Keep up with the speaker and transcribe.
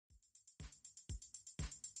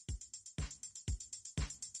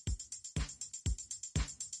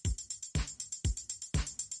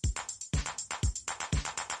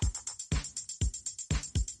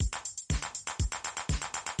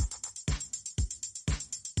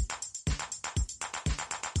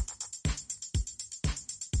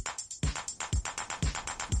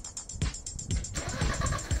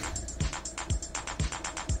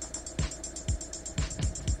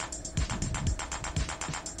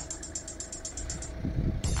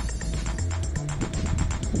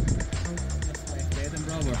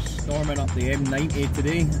storming up the M90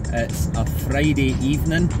 today. It's a Friday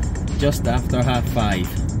evening, just after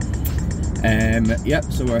 5:30. Yep,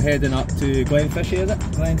 so we're heading up to Glen Feshie, is it?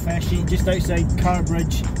 Glen Feshie, just outside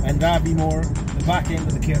Carbridge and Abbymore, the back end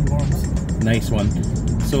of the Cairngorms. Nice one.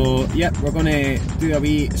 So, yep, we're going to do a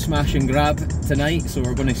wee smash and grab tonight, so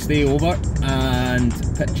we're going to stay over and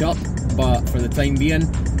pitch up, but for the time being,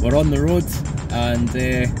 we're on the road and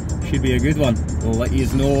should be a good one. We'll let you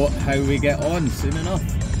know how we get on soon enough.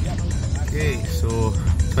 Okay, so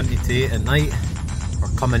 20 to 8 at night, we're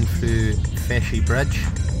coming through Feshie Bridge.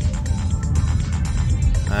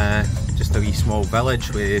 Just a wee small village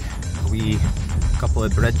with a wee couple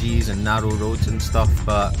of bridges and narrow roads and stuff,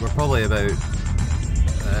 but we're probably about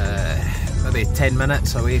maybe 10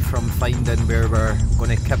 minutes away from finding where we're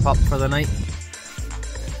going to kip up for the night.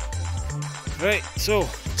 Right, so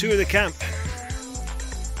tour of the camp.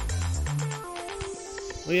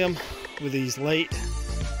 Liam with his light,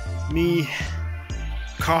 me,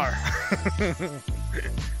 car.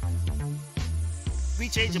 We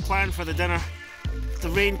changed the plan for the dinner. The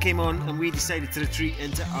rain came on and we decided to retreat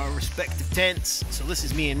into our respective tents. So this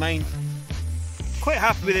is me and mine. Quite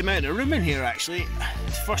happy with the amount of room in here actually.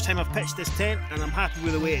 It's the first time I've pitched this tent and I'm happy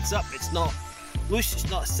with the way it's up. It's not loose, it's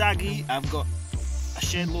not saggy. I've got a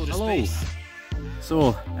shed load of space.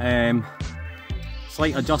 So,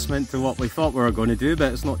 slight adjustment to what we thought we were going to do,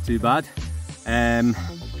 but it's not too bad.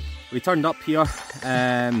 We turned up here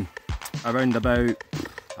around about,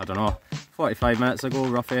 I don't know, 45 minutes ago,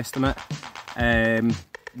 rough estimate.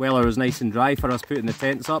 Weather was nice and dry for us putting the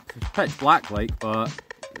tents up. It's pitch black like, but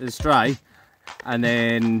it's dry. And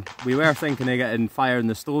then we were thinking of getting firing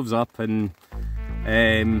the stoves up and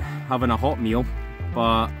having a hot meal,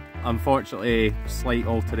 but unfortunately slight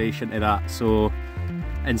alteration to that. So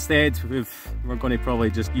instead we're going to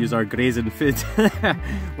probably just use our grazing food,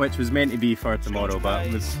 which was meant to be for tomorrow, but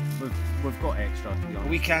we've got extra. A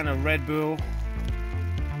wee can of Red Bull,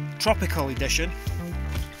 Tropical Edition,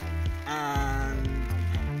 and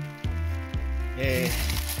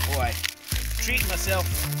boy, treating myself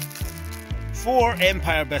 4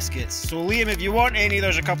 Empire biscuits. So Liam, if you want any,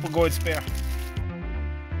 there's a couple going spare.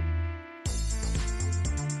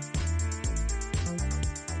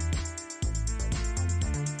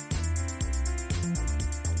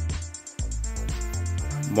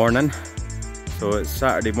 Morning. So it's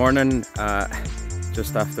Saturday morning at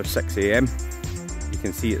just after 6 AM. You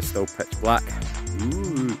can see it's still pitch black.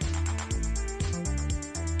 Ooh.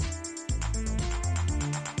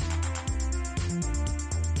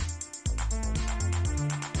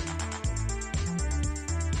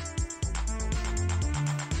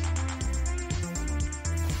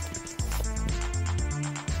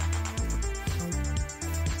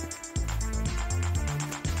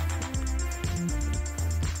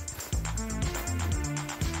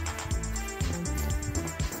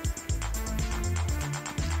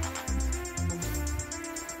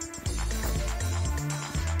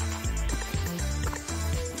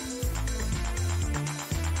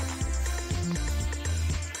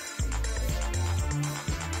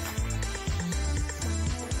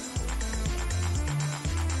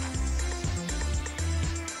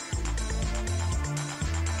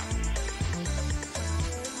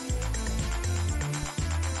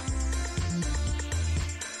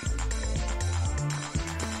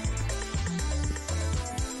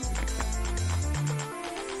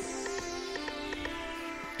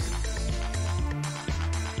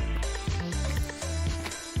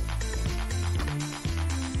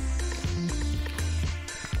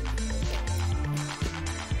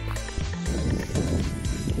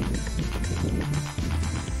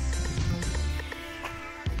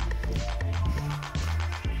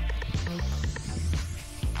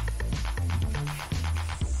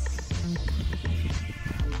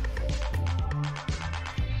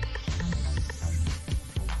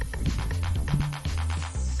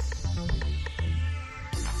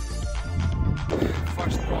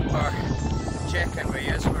 First proper check-in with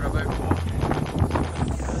you, we're about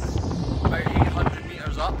 800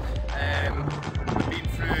 metres up. We've been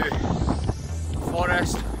through the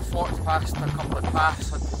forest, forked past a couple of paths,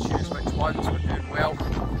 had to choose which ones. We're doing well.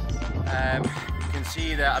 You can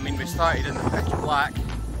see that, I mean, we started in the pitch black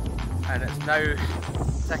and it's now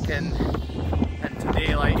ticking into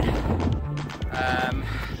daylight.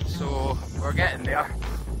 So we're getting there,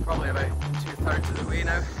 probably about 2/3 of the way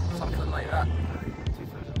now, something like that.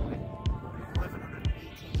 2/3 of the way.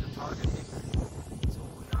 1118 is the target, so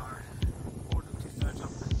we are more than 2/3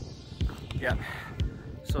 up. Yeah,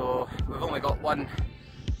 so we've only got one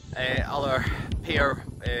other pair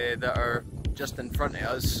that are just in front of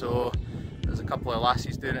us, so There's a couple of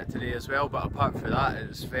lassies doing it today as well, but apart from that,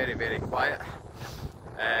 it's very, very quiet.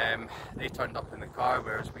 They turned up in the car,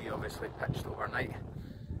 whereas we obviously pitched overnight.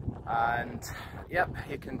 And yep,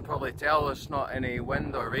 you can probably tell there's not any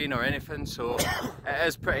wind or rain or anything, so it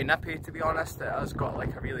is pretty nippy, to be honest. It has got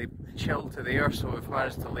like a really chill to the air, so we've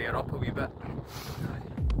managed to layer up a wee bit.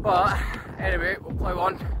 But anyway, we'll plough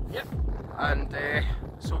on. Yep. And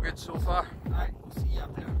so good so far. Alright, we'll see you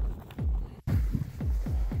up there.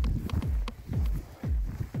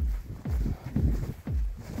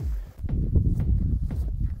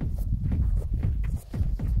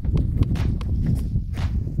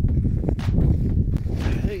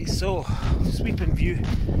 So, sweeping view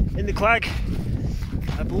in the clag,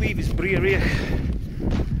 I believe it's Brearia.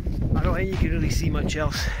 I don't think you can really see much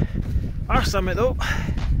else. Our summit though,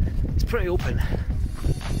 it's pretty open.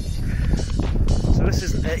 So this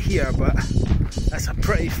isn't it here, but that's a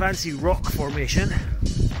pretty fancy rock formation.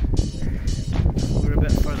 We're a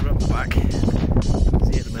bit further up the back.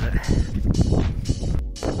 See you in a minute.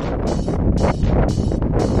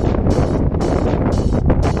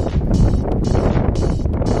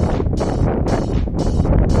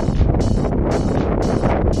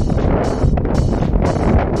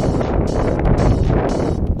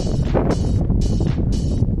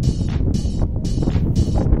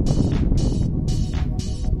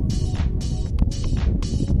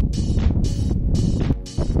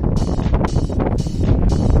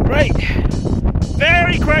 Right,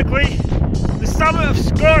 very quickly, the summit of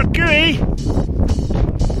Sgorr.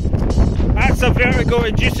 That's a vertigo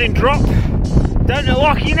inducing drop down to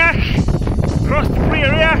Lochieneck, across the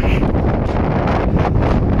Brearia.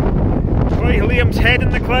 Boy, Liam's head in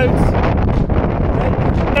the clouds.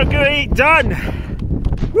 Sgorr done!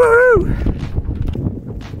 Woohoo!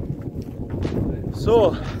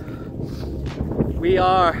 So, we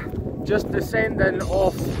are just descending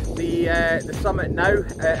off the summit now.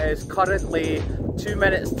 It is currently 2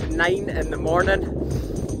 minutes to 9 in the morning.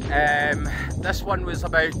 This one was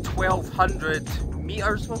about 1200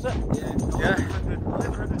 metres, was it? Yeah.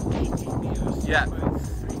 1180 metres. Yeah.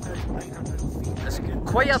 It's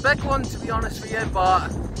quite a big one, to be honest with you,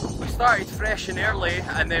 but we started fresh and early,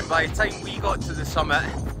 and then by the time we got to the summit,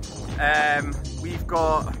 we've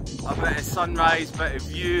got a bit of sunrise, bit of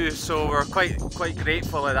view, so we're quite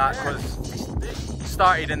grateful of that, because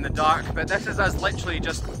started in the dark. But this is us literally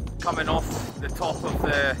just coming off the top of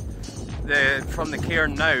from the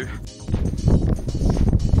cairn now.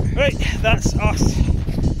 Right, that's us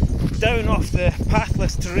down off the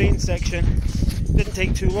pathless terrain section. Didn't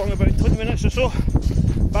take too long, about 20 minutes or so.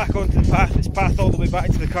 Back onto the path. It's path all the way back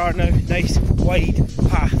to the car now. Nice wide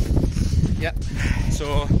path. Yep.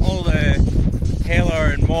 So all the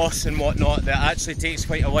heather and moss and whatnot, that actually takes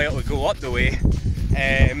quite a while to go up the way.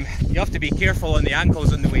 You have to be careful on the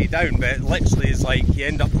ankles on the way down, but it literally is like you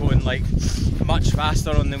end up going like much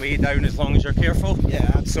faster on the way down as long as you're careful.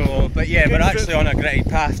 Yeah. So, but yeah, we're actually on a gritty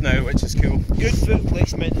path now, which is cool. Good foot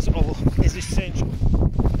placement is essential.